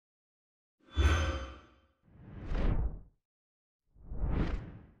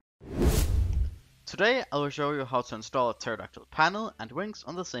Today I will show you how to install a Pterodactyl panel and wings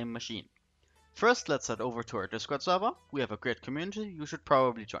on the same machine. First, let's head over to our Discord server. We have a great community you should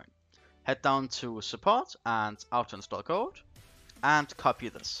probably join. Head down to support and auto install code and copy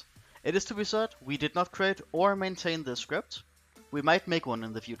this. It is to be said, we did not create or maintain this script. We might make one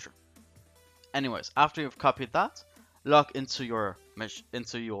in the future. Anyways, after you've copied that, log into your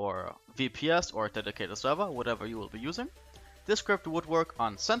VPS or dedicated server, whatever you will be using. This script would work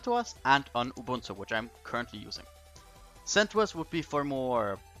on CentOS and on Ubuntu, which I'm currently using. CentOS would be for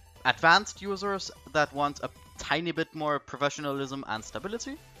more advanced users that want a tiny bit more professionalism and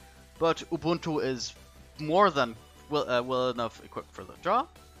stability, but Ubuntu is more than well enough equipped for the job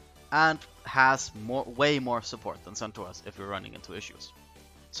and has way more support than CentOS if you're running into issues.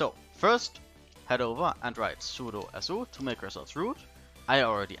 So first, head over and write sudo su to make yourselves root. I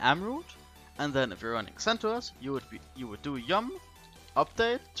already am root. And then if you're running CentOS, you would do yum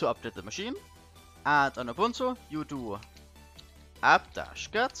update to update the machine. And on Ubuntu, you do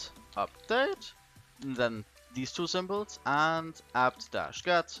apt-get update, and then these two symbols, and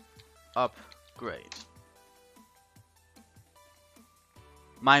apt-get upgrade.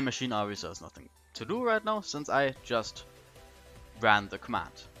 My machine obviously has nothing to do right now since I just ran the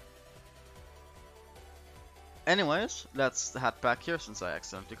command. Anyways, let's head back here since I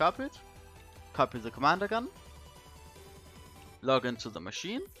accidentally copied. Copy the command again, log into the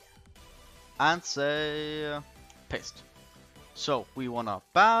machine, and say paste. So we wanna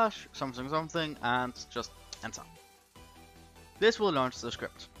bash something and just enter. This will launch the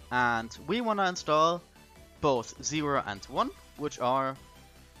script, and we wanna install both 0 and 1, which are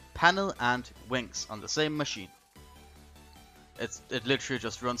panel and wings on the same machine. It literally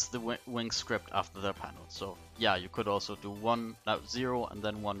just runs the wing script after the panel. So yeah, you could also do 0 and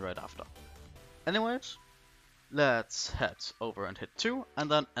then 1 right after. Anyways, let's head over and hit 2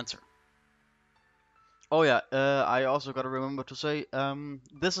 and then enter. Oh yeah, I also gotta remember to say,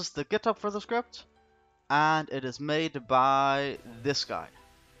 this is the GitHub for the script, and it is made by this guy.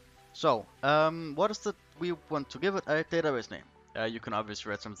 So, we want to give it a database name. You can obviously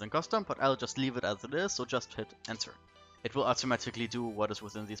write something custom, but I'll just leave it as it is, so just hit enter. It will automatically do what is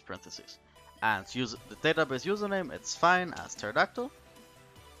within these parentheses. And use the database username, it's fine as Pterodactyl.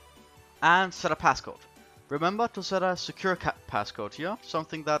 And set a passcode. Remember to set a secure passcode here,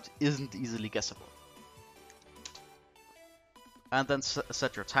 something that isn't easily guessable. And then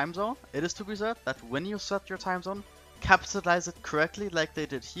set your time zone. It is to be said that when you set your time zone, capitalize it correctly like they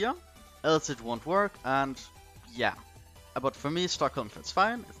did here, else it won't work, and yeah. But for me, Stockholm fits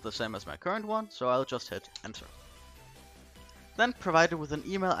fine, it's the same as my current one, so I'll just hit enter. Then provide it with an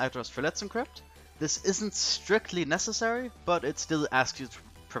email address for Let's Encrypt. This isn't strictly necessary, but it still asks you to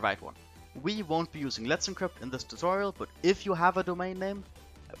provide one. We won't be using Let's Encrypt in this tutorial, but if you have a domain name,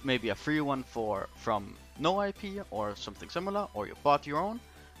 maybe a free one from NoIP or something similar, or you bought your own,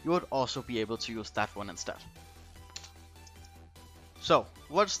 you would also be able to use that one instead. So,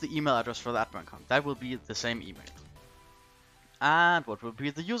 what's the email address for the admin account? That will be the same email. And what will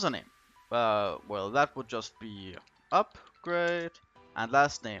be the username? Well, that would just be upgrade and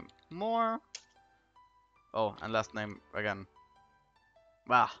last name more. Oh, and last name again.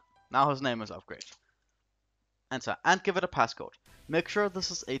 Now his name is upgrade. Enter and give it a passcode. Make sure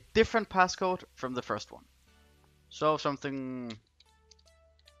this is a different passcode from the first one. So something.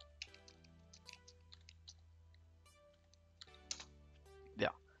 Yeah.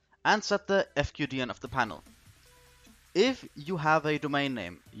 And set the FQDN of the panel. If you have a domain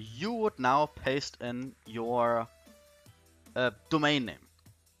name, you would now paste in your domain name.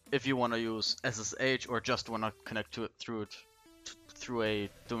 If you want to use SSH or just want to connect to it through a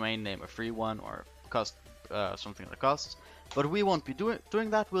domain name, a free one, or cost something that costs. But we won't be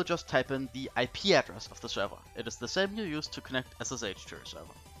doing that, we'll just type in the IP address of the server. It is the same you use to connect SSH to your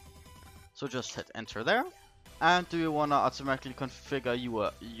server. So just hit enter there. And do you want to automatically configure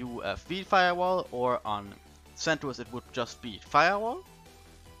your UFV firewall, or on CentOS it would just be firewall?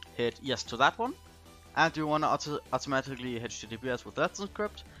 Hit yes to that one. And do you want to automatically HTTPS with Let's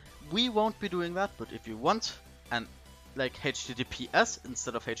Encrypt? We won't be doing that, but if you want and like HTTPS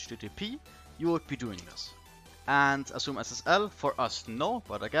instead of HTTP, you would be doing this. And assume SSL, for us no,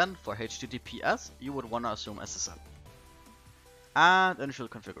 but again for HTTPS you would want to assume SSL. And initial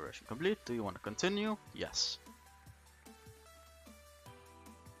configuration complete. Do you want to continue? Yes.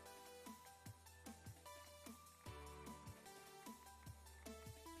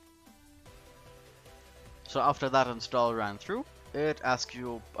 So after that install ran through, it asks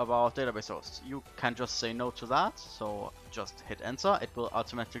you about database hosts. You can just say no to that, so just hit enter. It will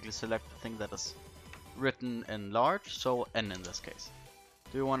automatically select the thing that is written in large, so N in this case.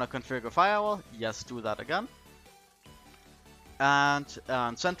 Do you want to configure firewall? Yes, do that again. And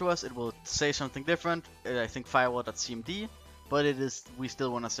on CentOS it will say something different. I think firewall.cmd, but we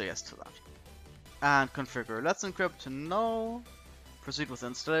still want to say yes to that. And configure Let's Encrypt, no. Proceed with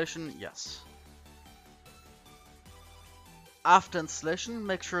installation, yes. After installation,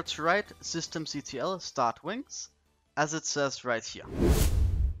 make sure to write systemctl start wings, as it says right here.